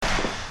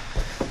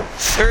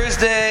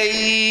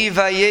Thursday,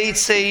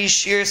 Vayetze,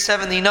 Shir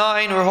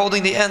 79. We're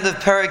holding the end of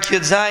Perek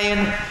Yud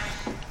Zayin,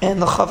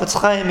 and the Chavetz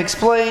Chaim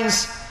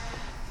explains.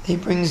 He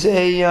brings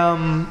a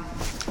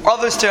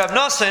Avos to Rav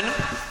Nosson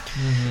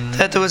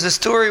that there was a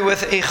story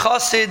with a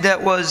chassid that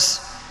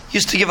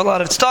used to give a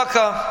lot of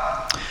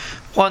tzedakah.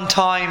 One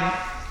time,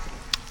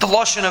 the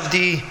lashon of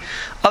the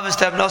Avos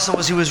to Rav Nosson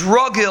was he was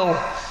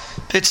rogil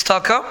bit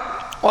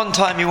tzedakah. One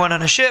time he went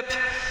on a ship,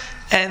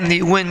 and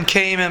the wind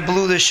came and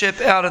blew the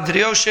ship out into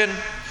the ocean.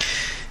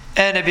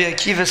 And Rabbi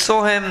Akiva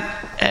saw him,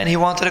 and he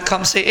wanted to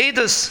come say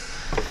Eidos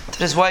to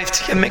his wife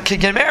to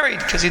get married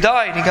because he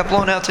died. He got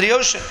blown out to the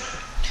ocean.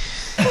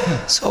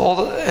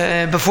 So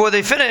before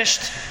they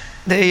finished,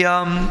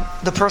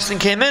 the person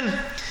came in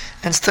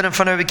and stood in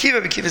front of Rabbi Akiva.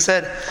 Rabbi Akiva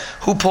said,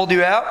 "Who pulled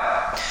you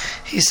out?"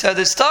 He said,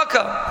 "It's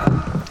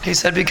Taka." He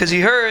said because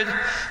he heard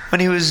when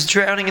he was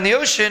drowning in the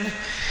ocean,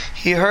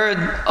 he heard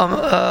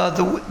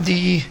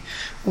the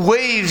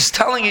waves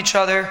telling each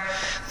other,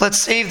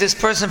 "Let's save this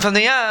person from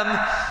the yam,"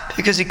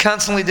 because he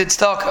constantly did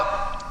tzedakah.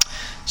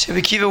 So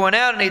Rabbi Akiva went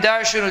out and he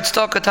darshan with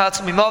tzedakah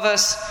tatzim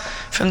imaves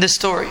from this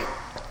story.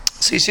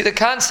 So you see the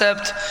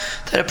concept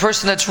that a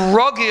person that's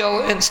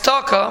rogil in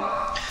tzedakah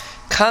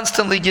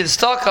constantly gives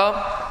tzedakah.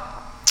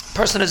 A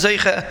person is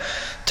zeicha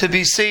to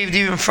be saved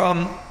even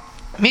from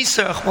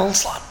Misar Chmol.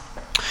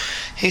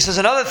 He says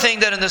another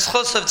thing that in the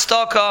schus of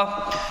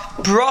tzedakah,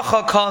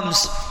 bracha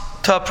comes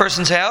to a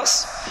person's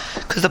house,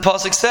 because the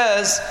pasuk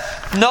says,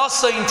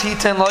 "Nasayin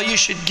titen la," you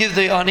should give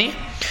the ani.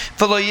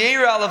 V'lo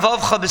yeira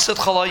alavavcha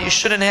b'sitcha la, you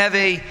shouldn't have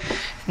a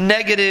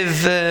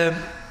negative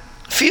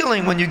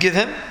feeling when you give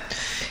him.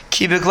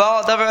 Ki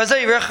b'glal davar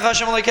hazeh yirecha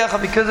Hashem alekecha.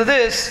 Because of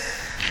this,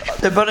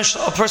 a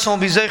person will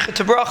be zeicha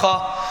to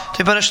bracha.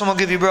 The Rebbeinu Shalom will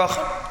give you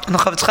bracha. And the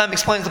Chavetz Chaim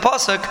explains the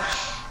pasuk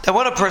that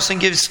when a person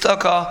gives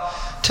tzedakah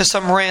to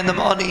some random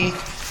ani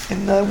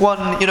in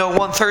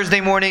one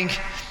Thursday morning,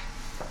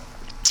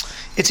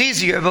 it's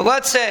easier. But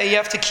let's say you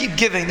have to keep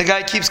giving. The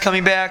guy keeps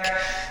coming back,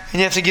 and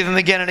you have to give him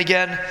again and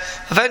again.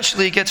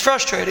 Eventually, it gets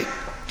frustrating.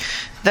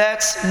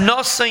 That's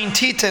nasayin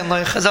titin,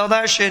 like Chazal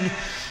darshan,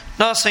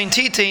 nasayin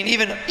titin,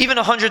 even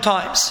 100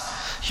 times.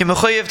 You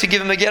have to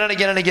give him again and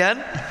again and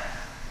again.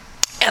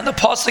 And the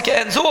pasuk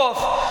ends off,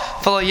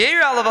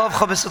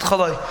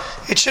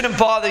 it shouldn't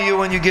bother you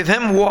when you give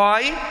him.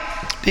 Why?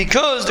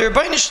 Because the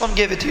Rebbeinu Shalom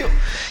gave it to you.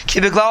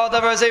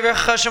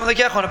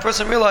 When a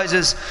person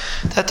realizes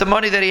that the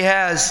money that he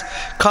has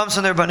comes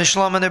from the Rebbeinu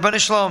Shalom, and the Rebbeinu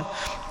Shalom,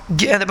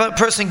 and the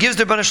person gives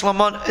the Rebbeinu Shalom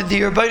money,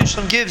 the Rebbeinu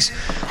Shalom gives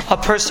a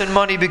person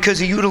money because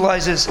he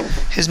utilizes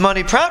his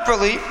money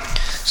properly.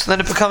 So then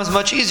it becomes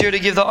much easier to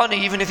give the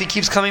ani even if he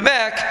keeps coming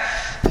back,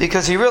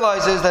 because he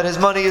realizes that his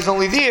money is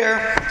only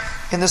there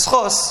in the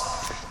schos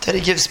that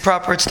he gives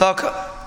proper tzedakah.